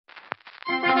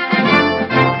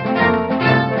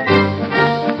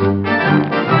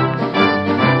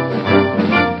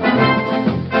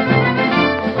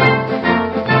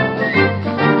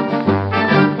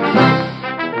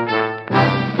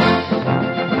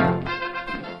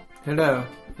Hello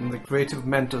from the Creative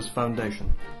Mentors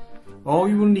Foundation. All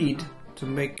you will need to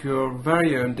make your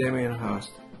very own Damien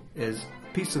Hirst is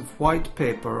a piece of white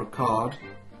paper or card,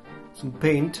 some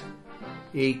paint,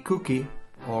 a cookie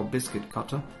or biscuit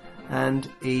cutter, and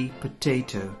a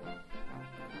potato.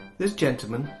 This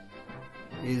gentleman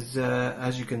is,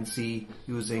 as you can see,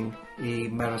 using a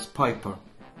Maris Piper,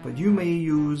 but you may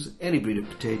use any breed of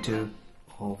potato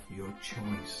of your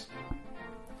choice.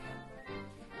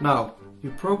 Now,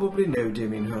 you probably know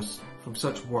Damien Hirst from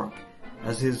such work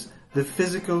as his The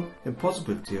Physical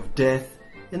Impossibility of Death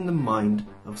in the Mind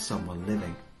of Someone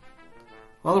Living,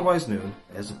 otherwise known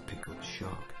as a pickled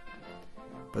shark.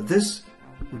 But this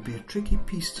would be a tricky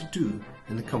piece to do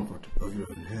in the comfort of your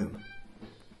own home.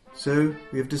 So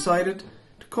we have decided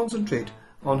to concentrate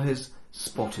on his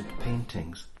spotted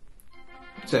paintings.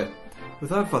 So,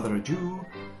 without further ado,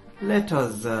 let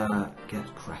us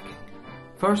get cracking.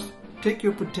 First, take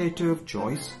your potato of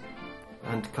choice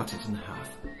and cut it in half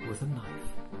with a knife.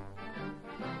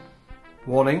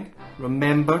 Warning,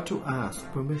 remember to ask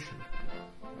permission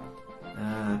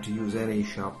to use any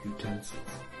sharp utensils.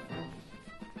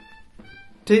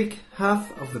 Take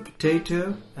half of the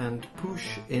potato and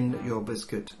push in your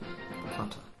biscuit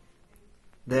cutter.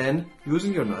 Then,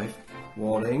 using your knife,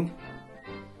 warning,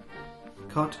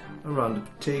 cut around the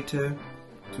potato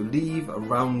to leave a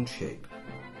round shape.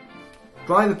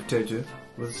 Dry the potato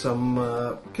with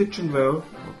some kitchen roll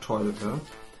or toilet roll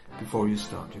before you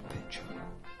start your picture.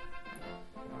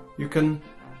 You can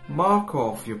mark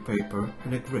off your paper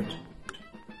in a grid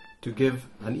to give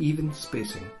an even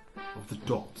spacing of the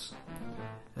dots.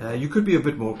 You could be a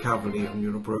bit more cavalier on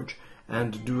your approach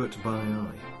and do it by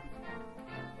eye.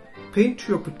 Paint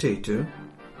your potato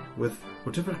with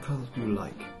whatever colour you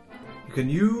like. You can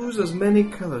use as many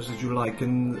colours as you like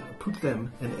and put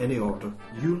them in any order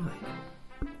you like.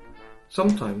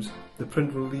 Sometimes the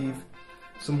print will leave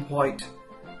some white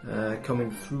coming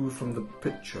through from the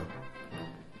picture.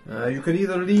 You can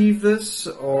either leave this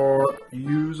or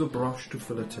use a brush to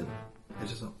fill it in.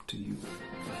 It is up to you.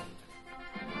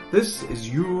 This is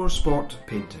your spot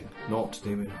painting, not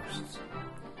Damien Hirst's.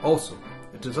 Also,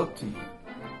 it is up to you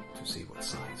to see what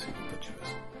size your picture is.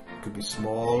 It could be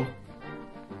small,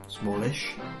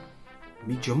 smallish,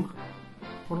 medium,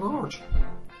 or large.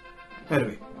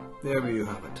 Anyway, there you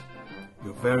have it.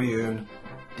 Your very own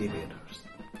Damien Hirst,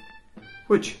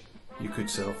 which you could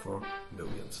sell for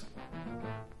millions.